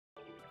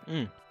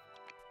Mm.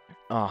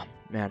 Oh,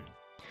 man.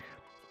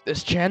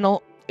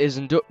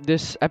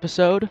 This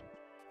episode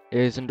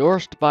is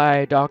endorsed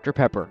by Dr.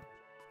 Pepper.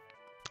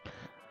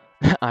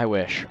 I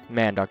wish.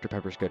 Man, Dr.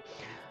 Pepper's good.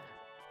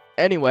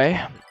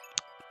 Anyway,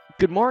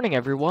 good morning,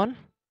 everyone.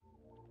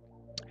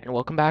 And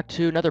welcome back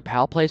to another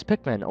PalPlays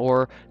Pikmin,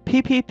 or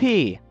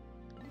PPP.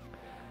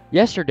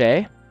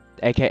 Yesterday,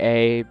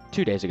 aka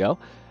 2 days ago,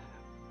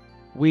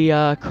 we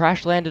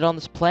crash landed on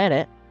this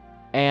planet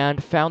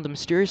and found the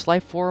mysterious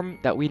life form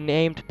that we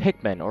named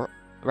Pikmin, or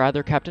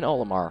rather Captain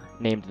Olimar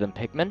named them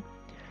Pikmin.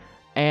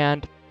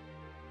 And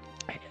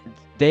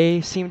they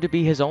seem to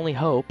be his only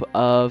hope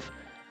of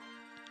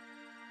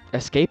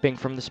escaping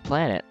from this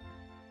planet.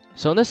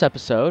 So in this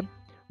episode,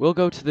 we'll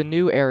go to the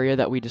new area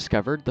that we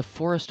discovered, the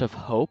Forest of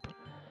Hope,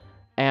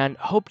 and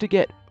hope to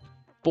get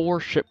 4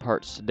 ship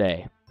parts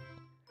today.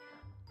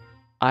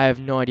 I have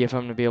no idea if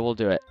I'm going to be able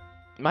to do it.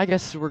 My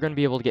guess is we're going to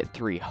be able to get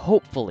 3,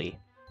 hopefully.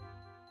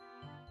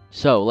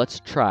 So, let's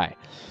try.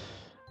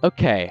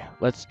 Okay,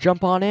 let's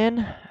jump on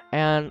in,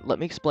 and let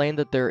me explain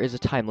that there is a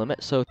time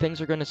limit, so things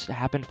are going to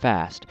happen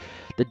fast.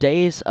 The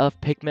days of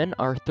Pikmin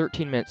are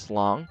 13 minutes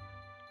long,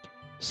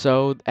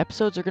 so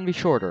episodes are going to be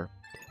shorter.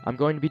 I'm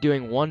going to be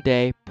doing 1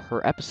 day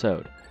per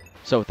episode.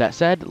 So with that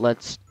said,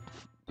 let's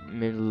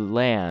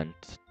land,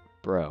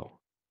 bro.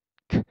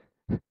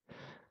 The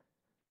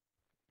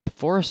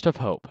Forest of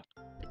Hope.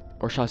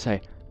 Or shall I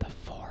say, the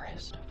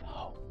Forest of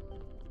Hope.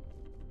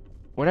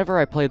 Whenever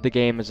I played the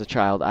game as a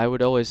child, I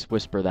would always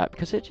whisper that,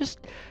 because it's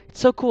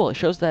so cool. It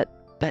shows that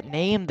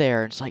name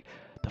there, and it's like,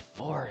 the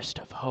Forest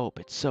of Hope.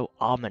 It's so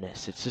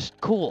ominous. It's just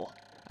cool.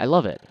 I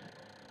love it.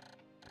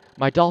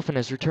 My dolphin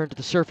has returned to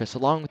the surface,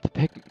 along with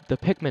the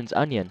Pikmin's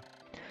onion.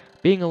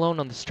 Being alone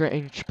on the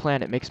strange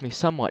planet makes me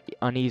somewhat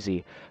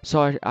uneasy,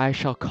 so I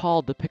shall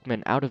call the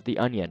Pikmin out of the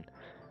onion.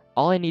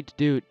 All I need to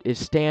do is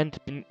stand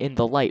in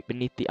the light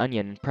beneath the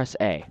onion and press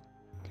A.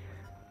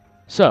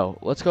 So,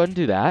 let's go ahead and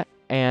do that,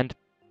 and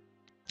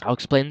I'll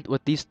explain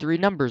what these 3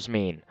 numbers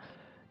mean.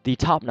 The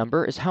top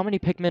number is how many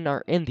Pikmin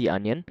are in the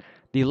onion,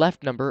 the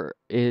left number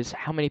is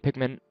how many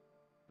Pikmin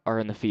are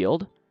in the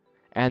field,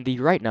 and the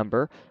right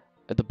number,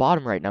 the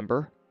bottom right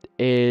number,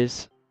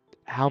 is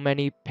how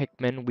many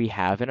Pikmin we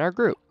have in our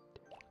group.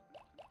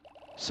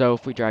 So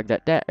if we drag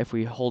that if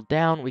we hold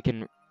down, we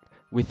can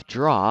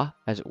withdraw,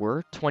 as it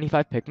were,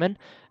 25 Pikmin,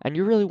 and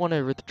you really want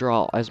to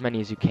withdraw as many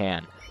as you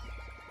can.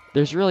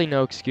 There's really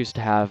no excuse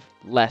to have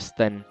less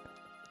than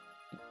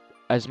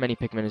as many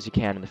Pikmin as you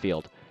can in the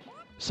field.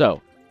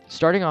 So,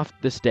 starting off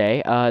this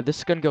day, this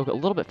is going to go a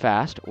little bit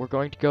fast. We're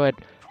going to go ahead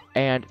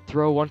and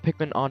throw 1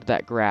 Pikmin onto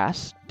that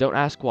grass. Don't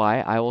ask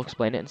why, I will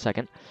explain it in a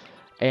second.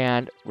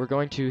 And we're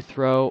going to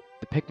throw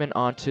the Pikmin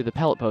onto the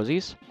pellet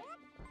posies.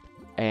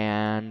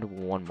 And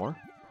 1 more.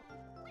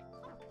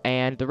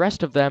 And the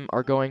rest of them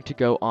are going to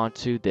go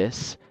onto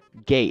this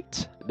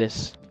gate,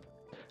 this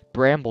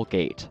bramble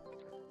gate.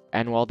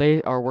 And while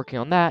they are working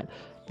on that,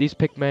 these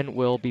Pikmin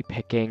will be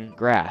picking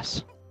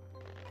grass.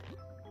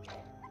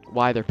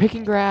 Why they're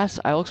picking grass,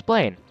 I'll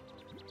explain.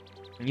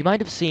 You might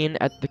have seen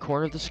at the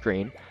corner of the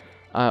screen,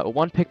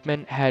 1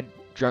 Pikmin had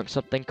drunk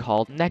something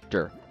called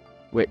nectar.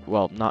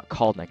 Well, not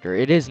called nectar,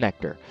 it is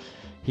nectar.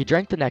 He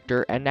drank the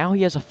nectar, and now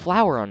he has a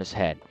flower on his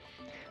head.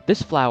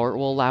 This flower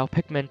will allow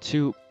Pikmin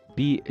to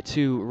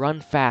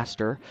run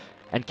faster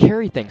and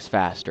carry things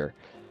faster.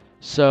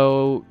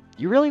 So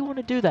you really want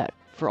to do that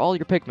for all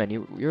your Pikmin.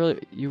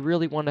 You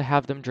really want to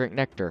have them drink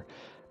nectar.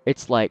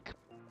 It's like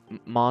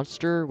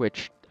Monster,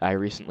 which I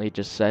recently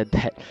just said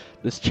that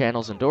this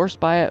channel's endorsed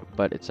by it,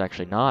 but it's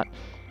actually not.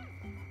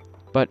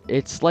 But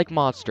it's like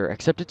Monster,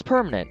 except it's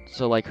permanent.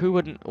 So like, who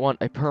wouldn't want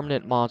a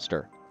permanent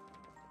monster?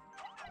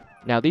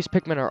 Now these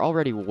Pikmin are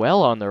already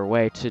well on their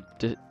way to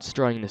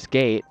destroying this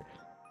gate.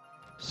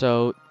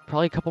 So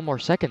probably a couple more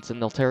seconds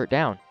and they'll tear it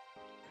down.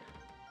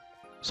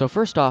 So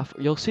first off,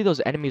 you'll see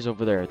those enemies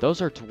over there.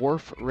 Those are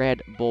dwarf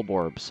red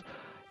bulborbs.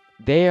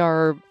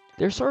 They're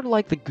sort of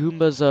like the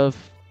Goombas of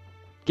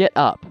Get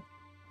Up.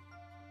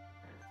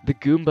 The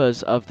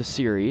Goombas of the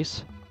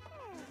series.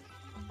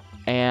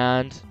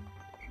 And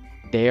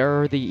they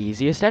are the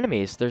easiest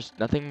enemies. There's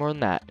nothing more than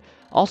that.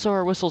 Also,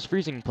 our whistle's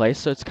freezing in place,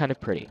 so it's kind of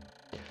pretty.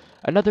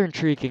 Another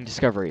intriguing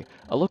discovery.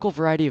 A local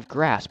variety of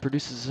grass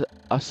produces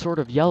a sort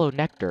of yellow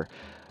nectar.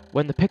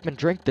 When the Pikmin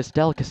drink this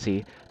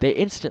delicacy, they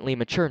instantly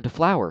mature into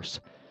flowers.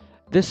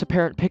 This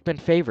apparent Pikmin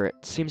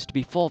favorite seems to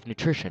be full of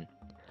nutrition.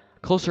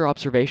 Closer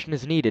observation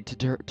is needed to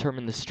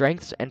determine the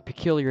strengths and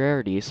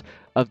peculiarities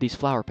of these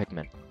flower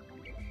Pikmin.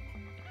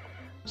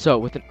 So,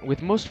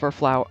 with most of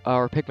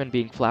our Pikmin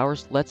being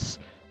flowers, let's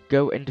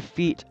go and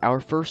defeat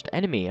our first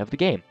enemy of the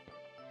game.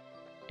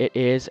 It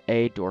is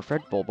a dwarf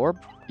red bulborb.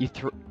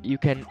 You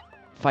can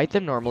fight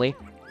them normally,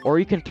 or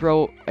you can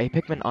throw a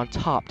Pikmin on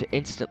top to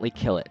instantly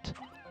kill it.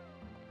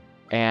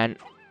 And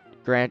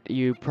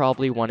you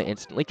probably want to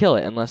instantly kill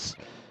it, unless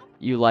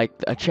you like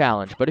a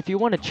challenge. But if you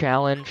want a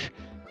challenge,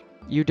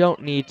 you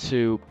don't need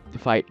to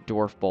fight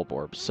dwarf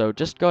bulborbs, so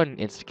just go ahead and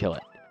insta-kill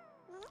it.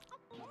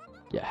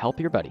 Yeah, help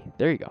your buddy.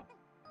 There you go.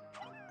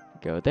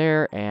 Go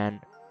there, and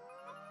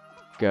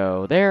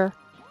go there.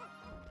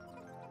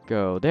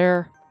 Go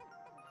there.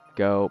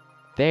 Go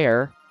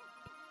there.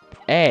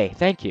 Hey,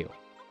 thank you.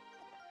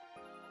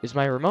 Is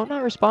my remote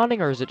not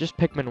responding, or is it just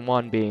Pikmin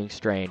 1 being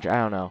strange? I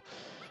don't know.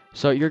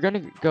 So you're going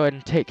to go ahead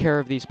and take care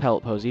of these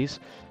pellet posies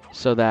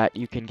so that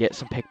you can get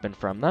some Pikmin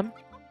from them.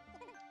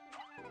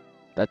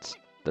 That's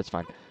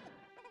fine.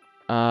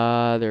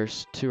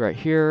 There's 2 right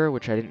here,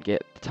 which I didn't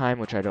get at the time,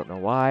 which I don't know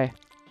why.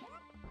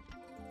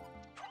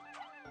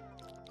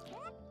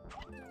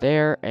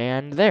 There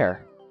and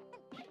there.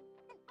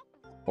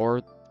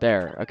 Or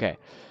there. Okay.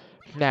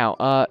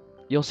 Now,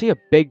 you'll see a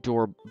big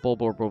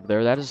Bulborb over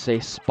there. That is a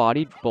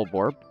spotted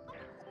Bulborb.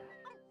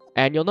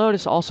 And you'll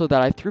notice also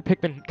that I threw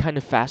Pikmin kind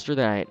of faster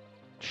than I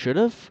should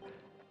have.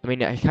 I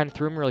mean, I kind of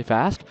threw them really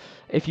fast.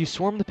 If you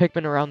swarm the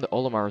Pikmin around the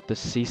Olimar with the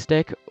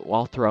C-stick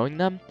while throwing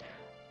them,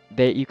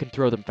 you can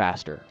throw them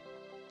faster.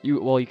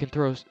 You can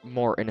throw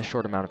more in a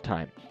short amount of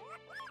time.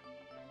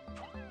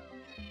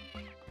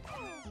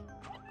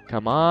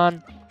 Come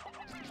on.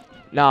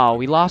 No,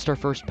 we lost our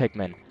first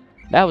Pikmin.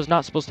 That was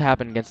not supposed to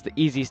happen against the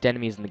easiest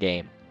enemies in the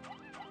game.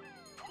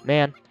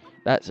 Man,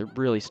 that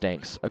really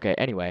stinks. Okay,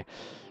 anyway.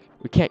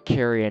 We can't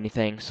carry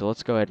anything, so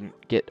let's go ahead and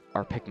get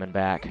our Pikmin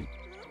back.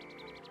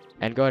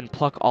 And go ahead and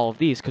pluck all of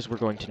these, because we're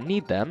going to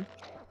need them.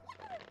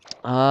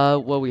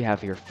 What do we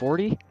have here?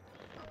 40?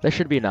 That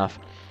should be enough.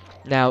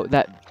 Now,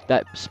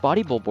 that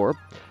spotty Bulborb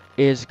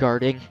is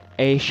guarding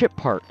a ship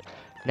part.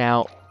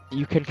 Now,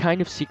 you can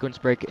kind of sequence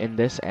break in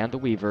this and the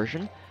Wii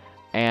version,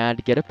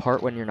 and get a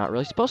part when you're not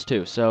really supposed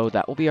to. So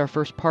that will be our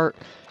first part,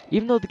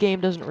 even though the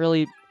game didn't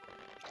really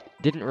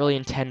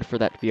intend for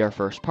that to be our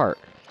first part.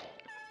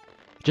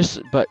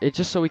 But it's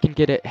just so we can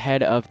get it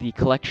ahead of the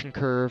collection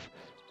curve,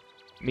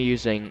 me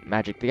using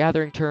Magic the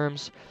Gathering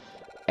terms,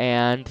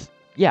 and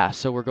yeah,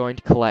 so we're going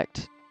to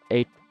collect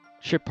a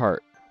ship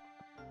part.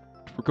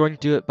 We're going to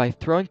do it by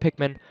throwing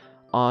Pikmin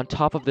on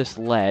top of this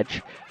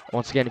ledge.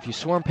 Once again, if you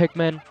swarm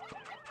Pikmin,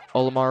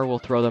 Olimar will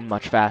throw them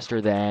much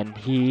faster than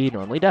he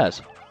normally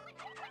does.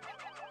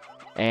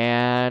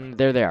 And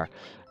there they are.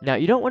 Now,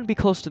 you don't want to be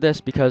close to this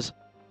because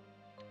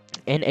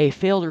in a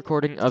failed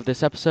recording of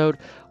this episode,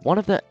 one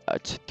of the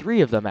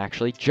 3 of them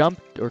actually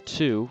jumped, or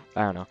 2,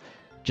 I don't know,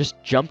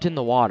 just jumped in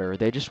the water.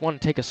 They just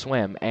wanted to take a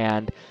swim,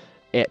 and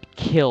it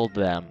killed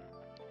them.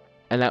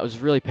 And that was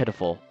really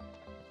pitiful.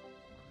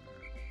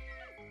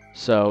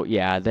 So,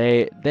 yeah,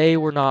 they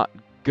were not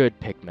good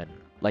Pikmin,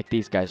 like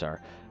these guys are.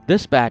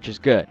 This batch is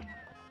good.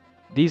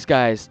 These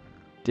guys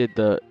did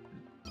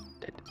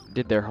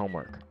their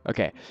homework.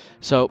 Okay,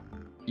 so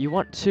you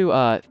want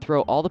to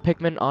throw all the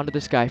Pikmin onto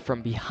this guy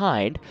from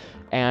behind,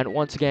 and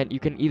once again, you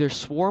can either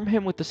swarm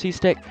him with the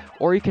C-stick,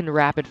 or you can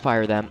rapid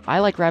fire them. I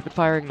like rapid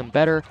firing them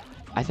better.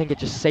 I think it's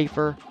just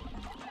safer.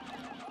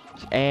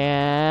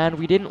 And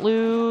we didn't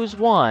lose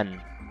 1.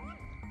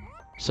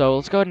 So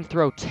let's go ahead and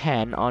throw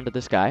 10 onto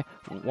this guy.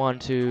 1,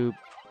 2,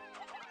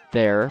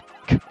 there.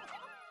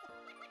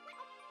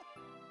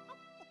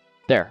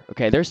 There.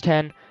 Okay, there's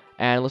 10.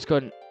 And let's go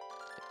ahead and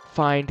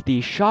find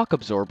the shock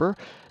absorber.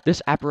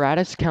 This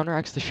apparatus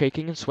counteracts the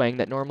shaking and swaying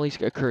that normally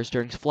occurs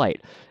during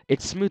flight.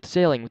 It's smooth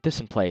sailing with this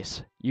in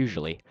place,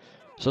 usually.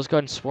 So let's go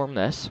ahead and swarm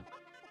this.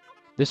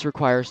 This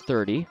requires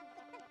 30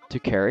 to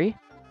carry.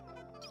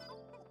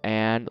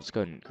 And let's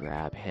go ahead and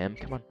grab him.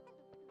 Come on.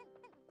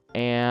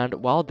 And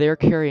while they're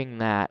carrying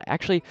that,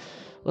 actually,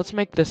 let's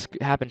make this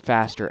happen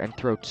faster and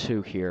throw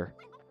 2 here.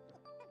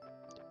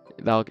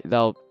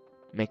 That'll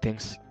make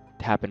things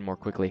happen more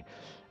quickly.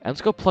 And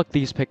let's go pluck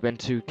these Pikmin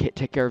to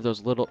take care of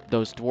those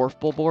dwarf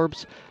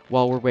Bulborbs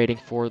while we're waiting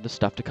for the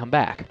stuff to come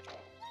back.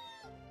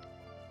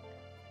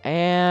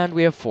 And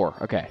we have 4.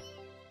 Okay.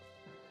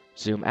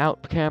 Zoom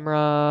out,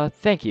 camera.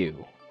 Thank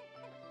you.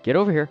 Get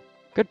over here.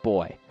 Good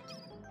boy.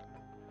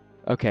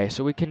 Okay,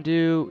 so we can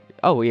do...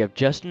 Oh, we have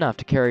just enough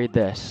to carry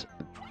this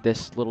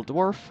little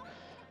dwarf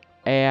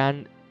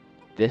and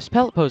this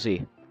pellet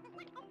posy.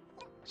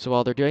 So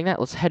while they're doing that,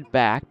 let's head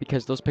back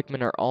because those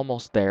Pikmin are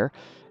almost there,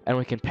 and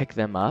we can pick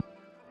them up.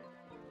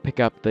 Pick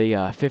up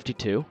the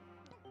 52.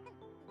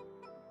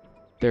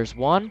 There's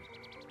 1.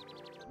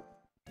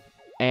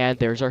 And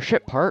there's our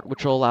ship part,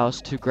 which will allow us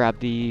to grab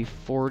the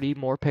 40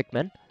 more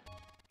Pikmin.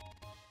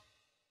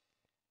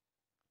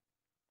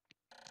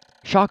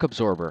 Shock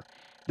absorber.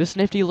 This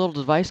nifty little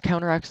device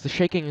counteracts the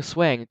shaking and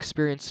swaying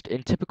experienced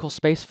in typical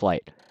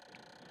spaceflight.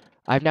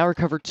 I've now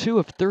recovered 2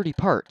 of 30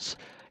 parts.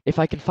 If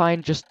I can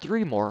find just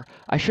 3 more,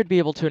 I should be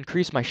able to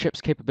increase my ship's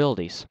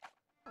capabilities.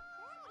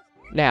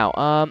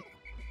 Now,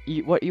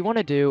 what you want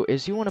to do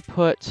is you want to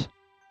put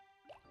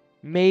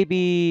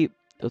maybe,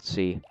 let's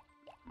see.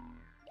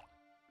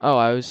 Oh,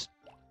 I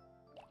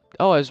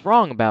was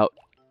wrong about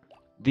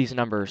these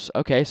numbers.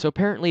 Okay, so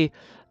apparently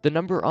the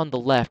number on the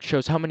left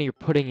shows how many you're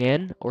putting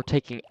in or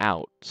taking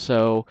out.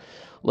 So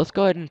let's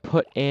go ahead and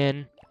put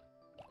in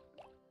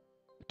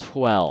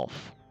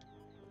 12.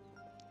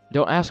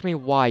 Don't ask me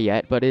why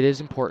yet, but it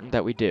is important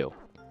that we do.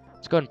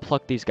 Let's go ahead and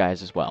pluck these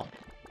guys as well.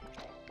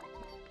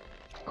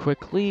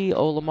 Quickly,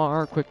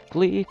 Olimar,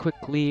 quickly,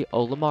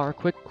 Olimar,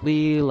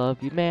 quickly,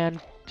 love you,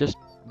 man, just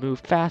move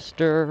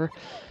faster.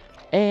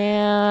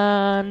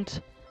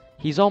 And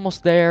He's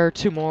almost there.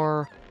 2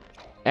 more.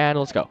 And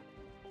let's go.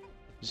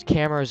 Just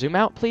camera zoom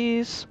out,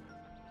 please.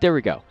 There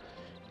we go.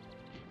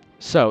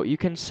 So, you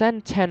can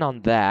send 10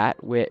 on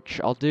that, which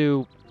I'll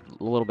do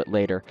a little bit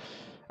later.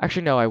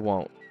 Actually, no, I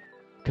won't.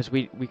 Because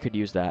we could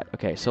use that.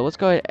 Okay, so let's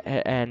go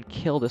ahead and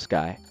kill this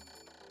guy.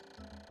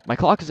 My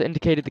clock has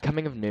indicated the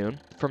coming of noon.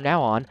 From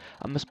now on,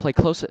 I must pay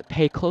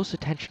close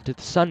attention to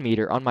the sun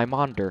meter on my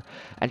monitor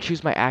and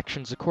choose my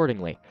actions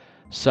accordingly.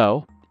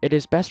 So, it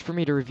is best for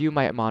me to review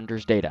my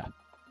monitor's data.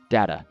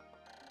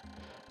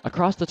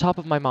 Across the top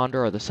of my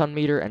monitor are the sun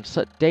meter and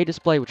day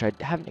display, which I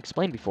haven't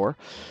explained before.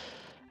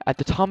 At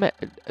the Tomet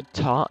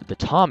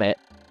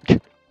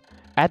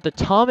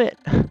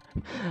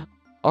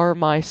are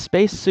my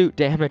spacesuit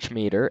damage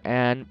meter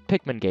and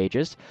Pikmin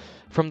gauges.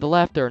 From the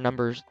left, there are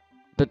numbers.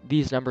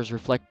 These numbers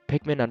reflect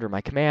Pikmin under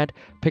my command,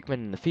 Pikmin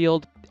in the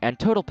field, and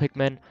total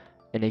Pikmin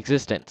in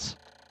existence.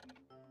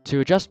 To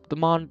adjust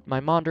my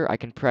monitor, I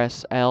can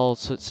press L,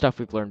 so stuff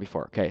we've learned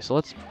before. Okay, so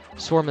let's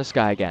swarm this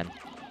guy again.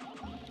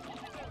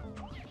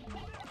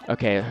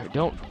 Okay,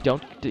 don't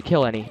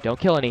kill any. Don't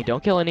kill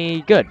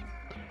any. Good.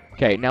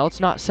 Okay, now let's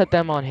not set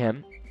them on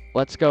him.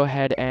 Let's go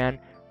ahead and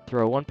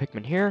throw 1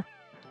 Pikmin here.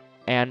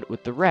 And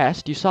with the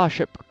rest, you saw a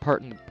ship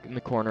part in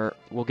the corner.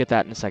 We'll get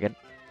that in a second.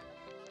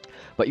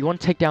 But you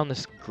want to take down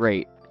this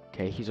grate.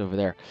 Okay, he's over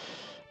there.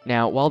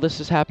 Now, while this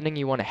is happening,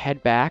 you want to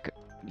head back.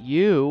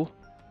 You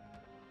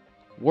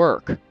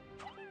work.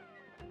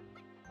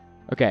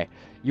 Okay,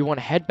 you want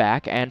to head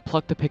back and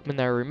pluck the Pikmin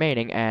that are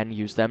remaining and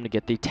use them to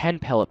get the 10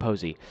 pellet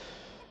posy.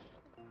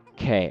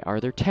 Okay, are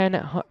there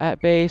 10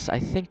 at base? I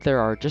think there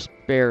are, just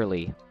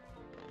barely.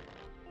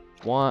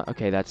 1,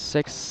 okay, that's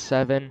 6,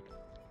 7,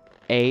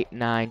 8,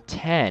 9,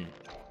 10.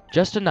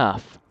 Just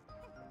enough.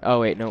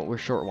 Oh, wait, no, we're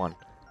short 1.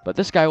 But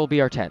this guy will be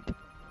our 10th.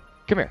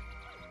 Come here.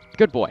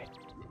 Good boy.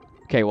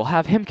 Okay, we'll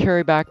have him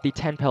carry back the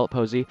 10 pellet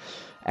posy,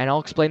 and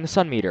I'll explain the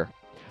sun meter.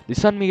 The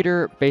sun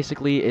meter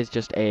basically is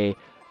just a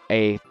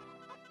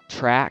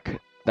track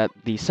that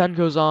the sun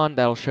goes on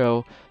that'll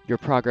show your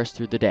progress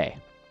through the day.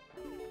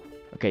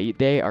 Okay,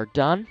 they are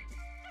done.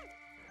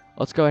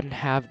 Let's go ahead and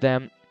have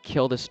them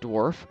kill this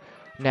dwarf.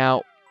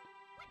 Now,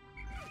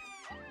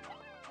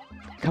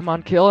 come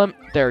on, kill him.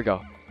 There we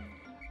go.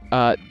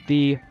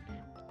 The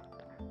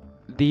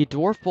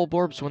dwarf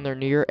bulborbs, when they're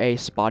near a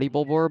spotty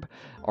bulborb,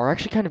 are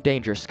actually kind of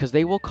dangerous because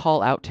they will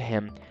call out to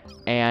him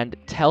and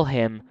tell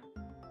him,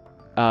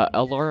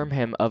 alarm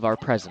him of our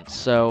presence.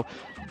 So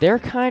they're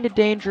kind of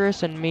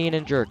dangerous and mean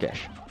and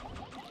jerkish.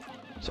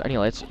 So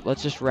anyway,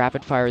 let's just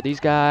rapid fire these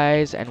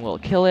guys, and will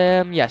it kill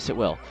him? Yes, it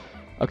will.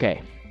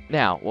 Okay,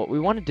 now what we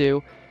want to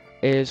do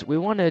is we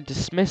want to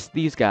dismiss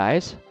these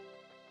guys.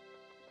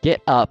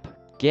 Get up,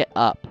 get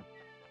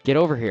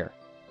over here.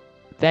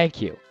 Thank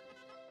you.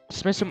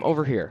 Dismiss them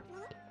over here.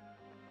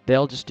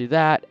 They'll just do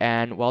that,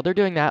 and while they're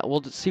doing that,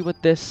 we'll just see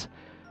what this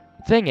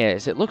thing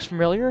is. It looks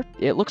familiar.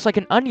 It looks like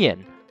an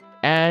onion,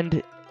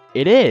 and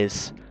it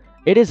is.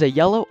 It is a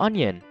yellow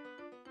onion.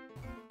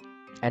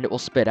 And it will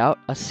spit out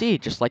a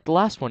seed, just like the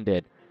last one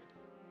did.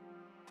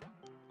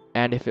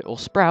 And if it will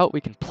sprout, we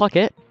can pluck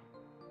it.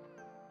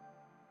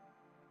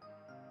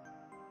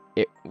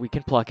 We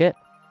can pluck it.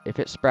 If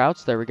it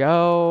sprouts, there we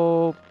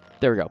go.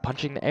 There we go,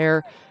 punching the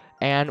air.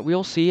 And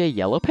we'll see a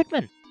yellow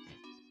Pikmin.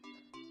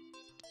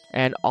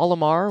 And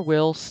Olimar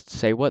will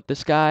say what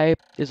this guy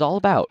is all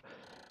about.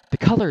 The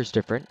color is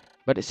different,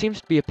 but it seems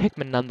to be a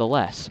Pikmin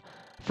nonetheless.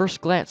 First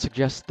glance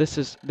suggests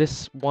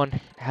this one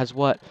has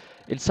what,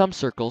 in some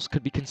circles,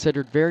 could be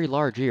considered very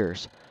large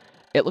ears.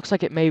 It looks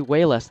like it may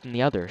weigh less than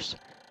the others.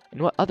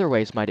 In what other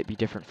ways might it be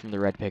different from the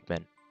red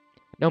Pikmin?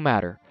 No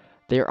matter.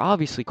 They are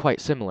obviously quite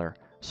similar,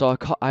 so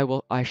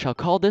I shall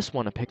call this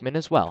one a Pikmin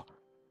as well.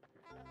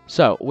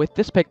 So, with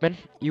this Pikmin,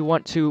 you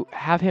want to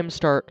have him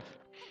start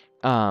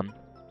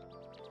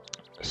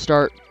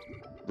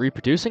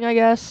reproducing, I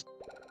guess,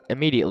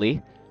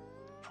 immediately.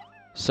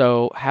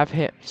 So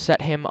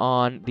set him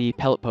on the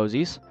pellet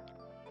posies.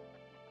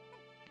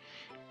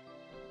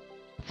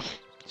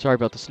 Sorry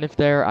about the sniff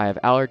there. I have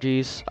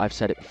allergies. I've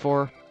said it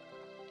before.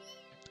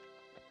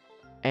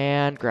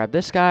 And grab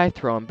this guy,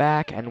 throw him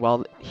back, and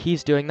while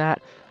he's doing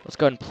that, let's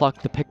go ahead and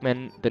pluck the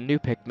Pikmin, the new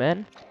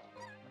Pikmin,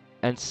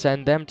 and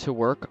send them to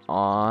work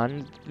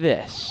on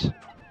this.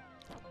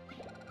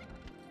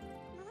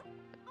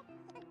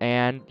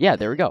 And yeah,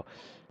 there we go.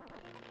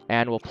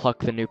 And we'll pluck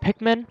the new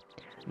Pikmin.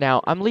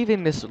 Now, I'm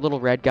leaving this little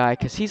red guy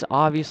because he's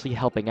obviously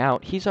helping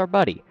out. He's our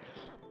buddy.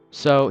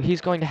 So he's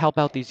going to help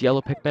out these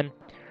yellow Pikmin.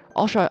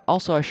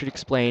 Also, I should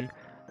explain,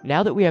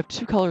 now that we have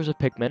 2 colors of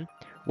Pikmin,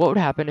 what would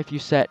happen if you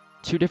set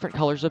 2 different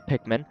colors of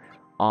Pikmin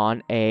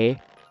on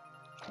a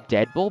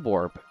dead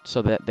bulborb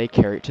so that they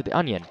carry it to the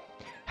onion?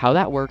 How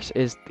that works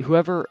is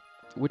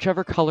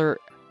whichever color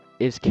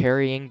is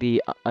carrying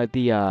the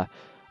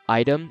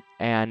item,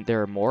 and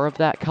there are more of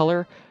that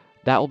color,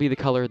 that will be the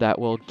color that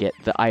will get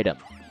the item,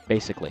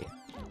 basically.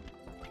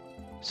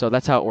 So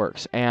that's how it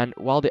works. And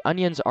while the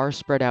onions are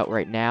spread out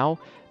right now,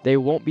 they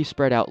won't be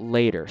spread out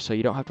later, so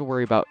you don't have to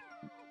worry about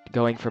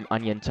going from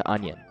onion to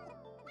onion.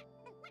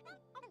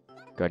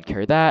 Go ahead and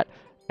carry that,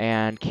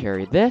 And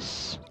carry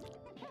this.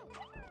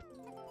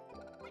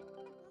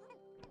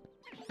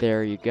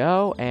 There you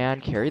go,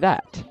 and carry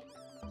that.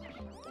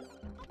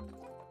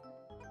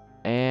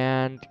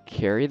 And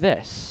carry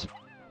this.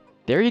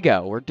 There you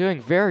go, we're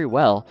doing very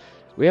well.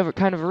 We have a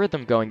kind of a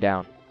rhythm going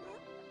down.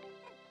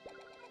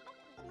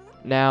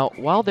 Now,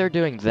 while they're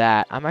doing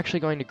that, I'm actually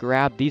going to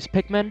grab these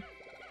Pikmin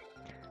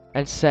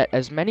and set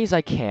as many as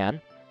I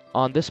can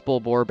on this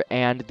Bulborb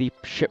and the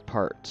ship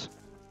parts.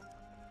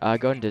 Go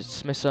ahead and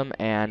dismiss them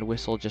and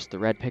whistle just the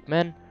red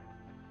Pikmin.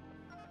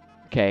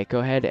 Okay, go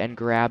ahead and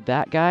grab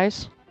that,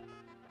 guys.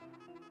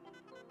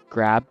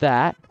 Grab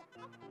that.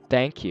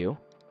 Thank you.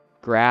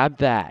 Grab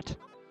that.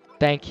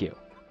 Thank you.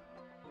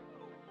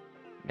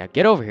 Now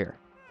get over here.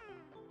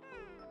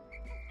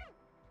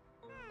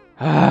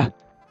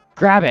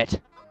 Grab it.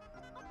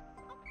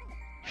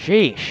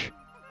 Sheesh.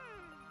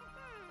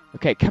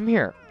 Okay, come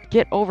here.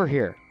 Get over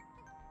here.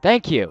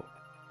 Thank you.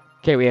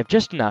 Okay, we have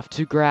just enough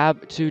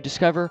to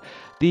discover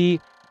the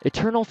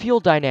Eternal Fuel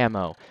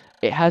Dynamo.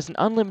 It has an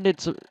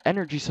unlimited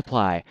energy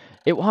supply.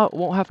 It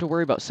won't have to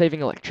worry about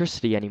saving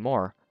electricity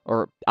anymore,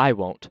 or I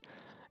won't.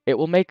 It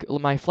will make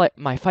my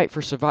fight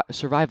for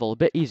survival a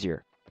bit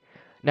easier.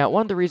 Now,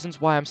 one of the reasons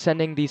why I'm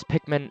sending these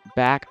Pikmin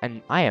back,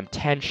 and I am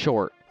 10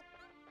 short.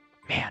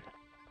 Man.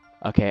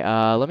 Okay,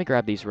 let me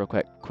grab these real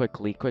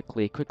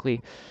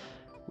quickly.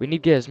 We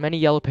need to get as many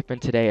yellow Pikmin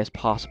today as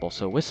possible,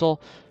 so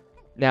whistle.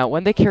 Now,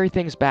 when they carry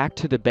things back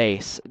to the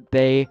base,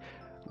 they,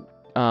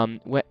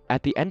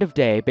 at the end of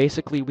day,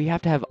 basically, we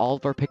have to have all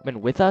of our Pikmin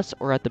with us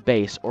or at the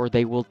base, or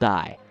they will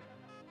die.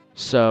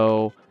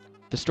 So,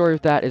 the story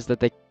with that is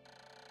that they...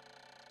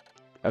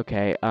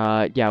 Okay,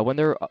 yeah, when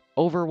they're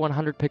over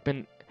 100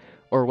 Pikmin,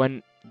 or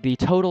when the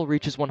total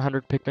reaches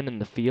 100 Pikmin in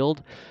the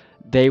field,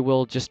 they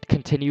will just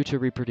continue to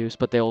reproduce,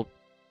 but they'll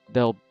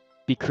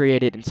be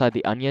created inside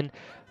the onion,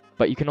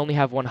 but you can only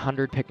have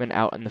 100 Pikmin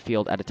out in the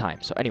field at a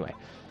time. So anyway,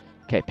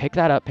 okay, pick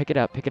that up, pick it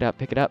up, pick it up,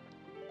 pick it up.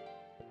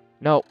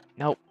 No,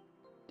 no.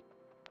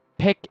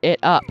 Pick it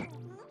up.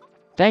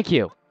 Thank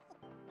you.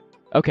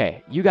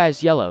 Okay, you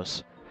guys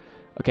yellows.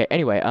 Okay,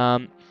 anyway,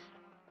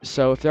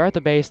 so if they're at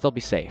the base, they'll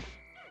be safe.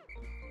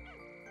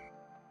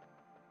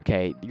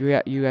 Okay,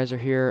 you guys are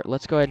here.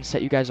 Let's go ahead and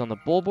set you guys on the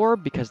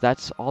Bulborb, because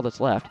that's all that's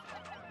left.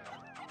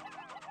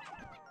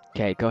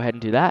 Okay, go ahead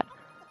and do that.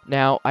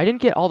 Now, I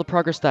didn't get all the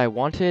progress that I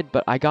wanted,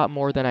 but I got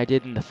more than I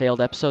did in the failed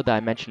episode that I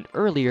mentioned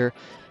earlier.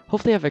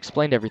 Hopefully I've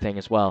explained everything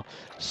as well.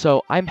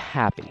 So, I'm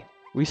happy.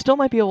 We still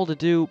might be able to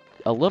do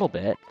a little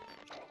bit.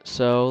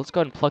 So, let's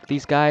go ahead and pluck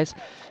these guys.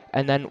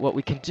 And then what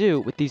we can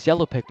do with these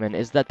yellow Pikmin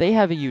is that they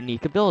have a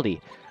unique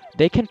ability.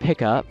 They can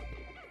pick up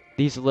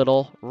these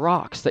little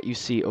rocks that you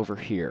see over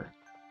here.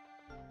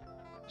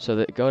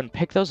 So, go ahead and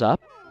pick those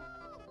up.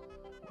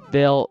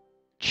 They'll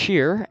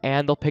cheer,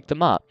 and they'll pick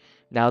them up.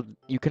 Now,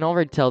 you can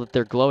already tell that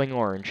they're glowing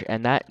orange,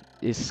 and that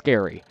is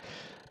scary.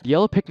 The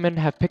yellow Pikmin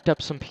have picked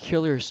up some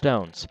peculiar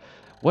stones.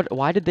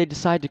 Why did they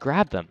decide to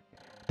grab them?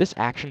 This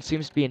action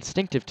seems to be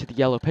instinctive to the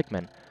yellow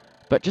Pikmin.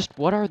 But just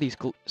what are these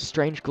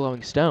strange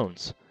glowing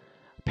stones?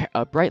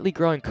 Brightly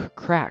glowing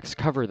cracks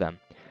cover them.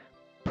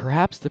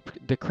 Perhaps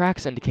the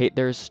cracks indicate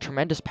there is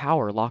tremendous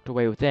power locked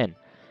away within.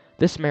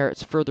 This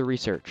merits further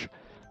research.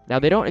 Now,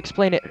 they don't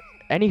explain it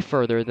any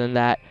further than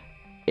that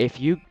if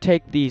you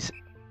take these...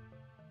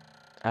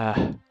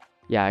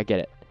 yeah, I get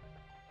it.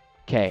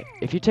 Okay,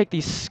 if you take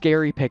these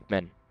scary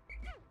Pikmin,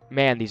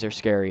 man, these are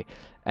scary,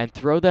 and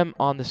throw them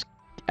on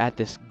at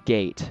this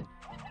gate.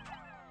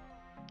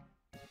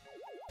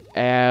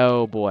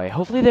 Oh boy,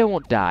 hopefully they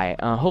won't die.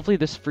 Hopefully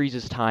this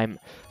freezes time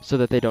so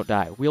that they don't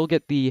die. We'll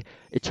get the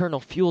Eternal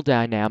Fuel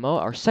Dynamo,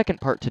 our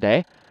second part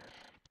today.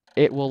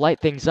 It will light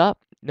things up.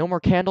 No more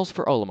candles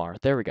for Olimar.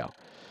 There we go.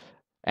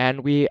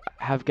 And we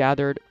have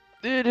gathered...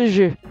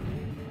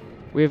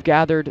 We have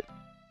gathered...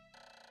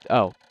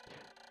 Oh.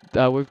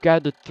 We've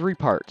gathered 3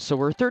 parts, so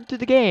we're a third through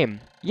the game.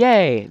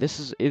 Yay!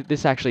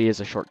 This actually is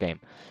a short game.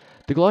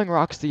 The glowing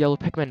rocks the yellow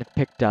Pikmin have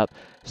picked up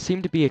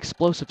seem to be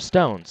explosive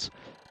stones.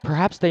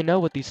 Perhaps they know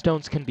what these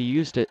stones can be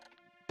used at.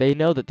 They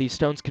know that these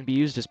stones can be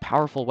used as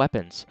powerful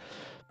weapons.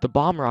 The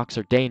bomb rocks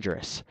are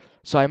dangerous,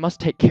 so I must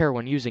take care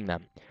when using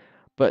them.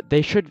 But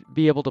they should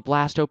be able to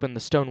blast open the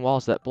stone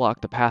walls that block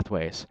the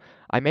pathways.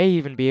 I may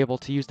even be able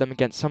to use them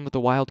against some of the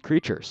wild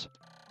creatures.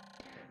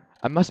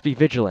 I must be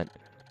vigilant.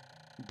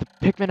 The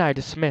Pikmin I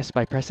dismiss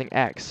by pressing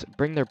X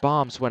bring their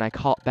bombs when I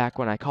call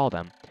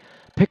them.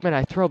 Pikmin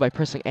I throw by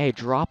pressing A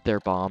drop their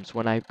bombs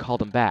when I call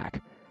them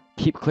back.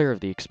 Keep clear of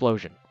the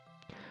explosion.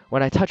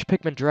 When I touch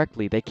Pikmin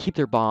directly, they keep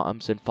their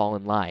bombs and fall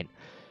in line.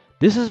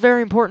 This is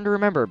very important to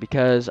remember,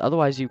 because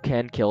otherwise you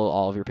can kill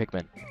all of your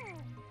Pikmin.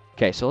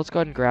 Okay, so let's go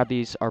ahead and grab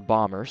our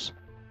bombers.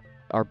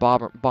 Our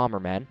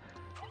bombermen.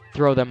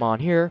 Throw them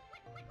on here.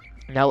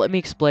 Now let me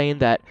explain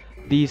that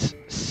these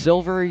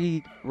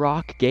silvery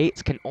rock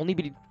gates can only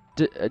be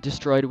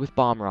destroyed with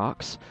bomb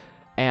rocks,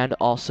 and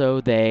also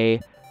they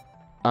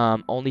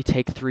only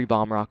take 3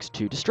 bomb rocks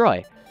to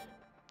destroy.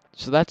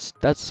 So that's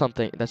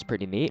something that's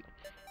pretty neat.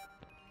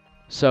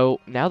 So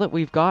now that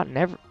we've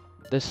gotten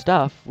this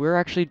stuff, we're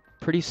actually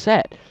pretty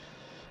set.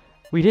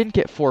 We didn't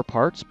get 4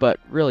 parts, but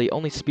really,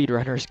 only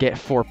speedrunners get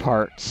 4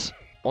 parts.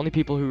 Only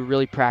people who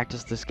really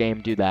practice this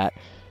game do that.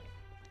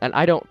 And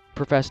I don't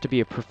profess to be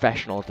a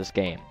professional at this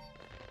game.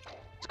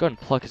 Let's go ahead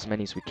and pluck as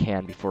many as we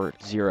can before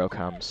 0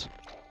 comes.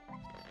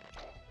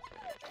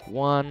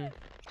 1.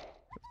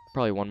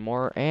 Probably 1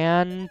 more.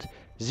 And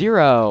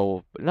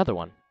 0. Another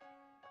one.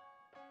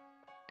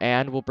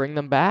 And we'll bring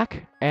them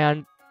back.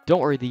 And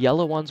don't worry, the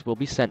yellow ones will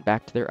be sent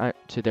back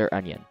to their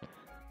onion.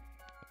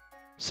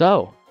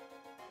 So,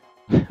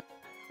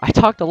 I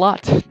talked a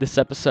lot this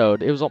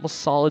episode. It was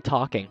almost solid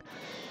talking.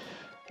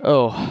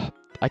 Oh,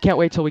 I can't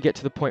wait till we get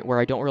to the point where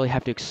I don't really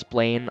have to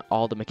explain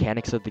all the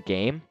mechanics of the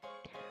game,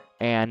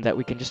 and that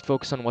we can just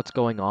focus on what's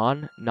going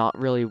on, not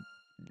really,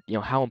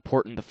 how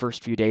important the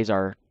first few days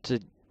are to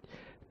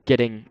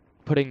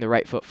putting the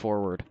right foot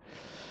forward.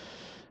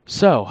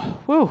 So,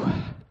 whew,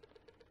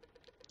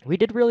 we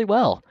did really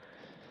well.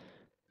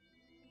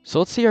 So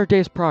let's see our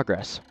day's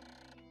progress.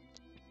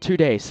 2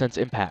 days since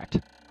impact.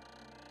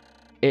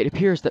 It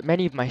appears that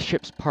many of my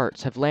ship's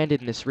parts have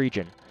landed in this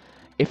region.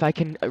 If I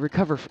can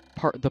recover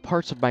the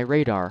parts of my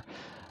radar,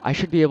 I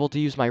should be able to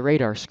use my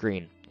radar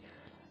screen.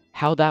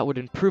 How that would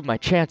improve my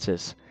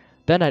chances.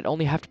 Then I'd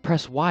only have to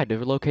press Y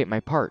to locate my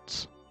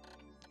parts.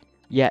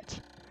 Yet,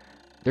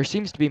 there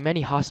seems to be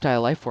many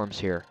hostile life forms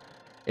here.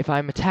 If I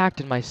am attacked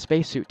and my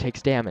spacesuit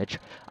takes damage,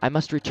 I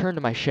must return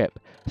to my ship,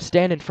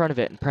 stand in front of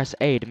it and press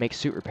A to make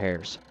suit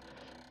repairs.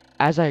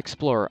 As I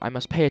explore, I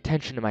must pay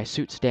attention to my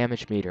suit's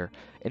damage meter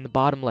in the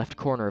bottom left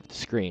corner of the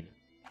screen.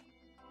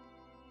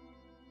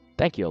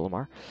 Thank you,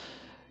 Olimar.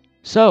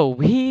 So,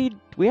 we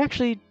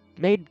actually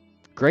made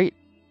great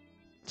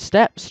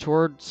steps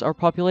towards our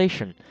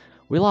population.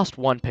 We lost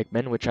 1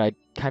 Pikmin, which I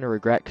kind of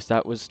regret because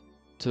that was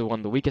to one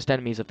of the weakest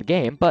enemies of the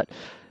game, but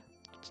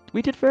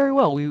we did very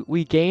well.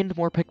 We gained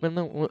more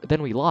Pikmin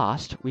than we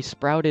lost. We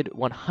sprouted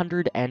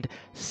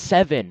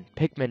 107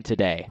 Pikmin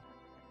today.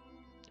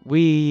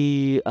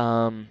 We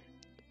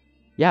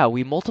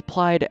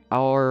multiplied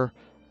our...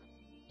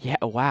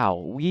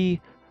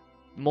 we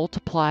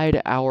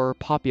multiplied our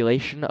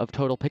population of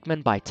total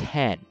Pikmin by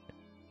 10.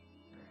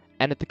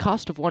 And at the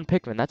cost of 1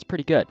 Pikmin, that's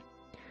pretty good.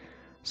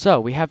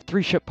 So, we have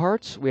 3 ship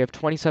parts, we have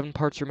 27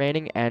 parts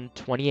remaining, and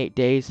 28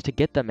 days to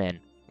get them in.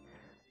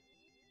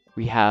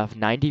 We have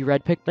 90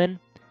 red Pikmin,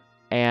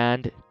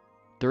 and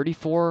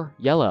 34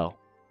 yellow.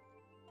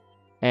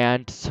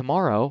 And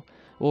tomorrow,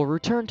 we'll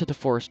return to the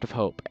Forest of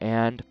Hope,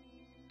 and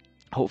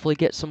hopefully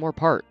get some more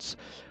parts.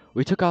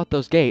 We took out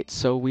those gates,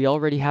 so we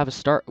already have a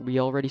start. We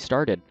already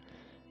started.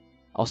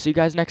 I'll see you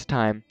guys next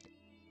time,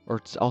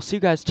 or I'll see you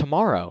guys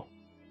tomorrow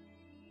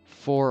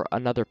for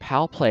another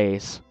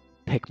PalPlays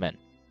Pikmin.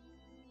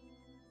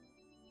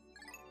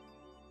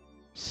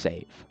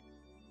 Save.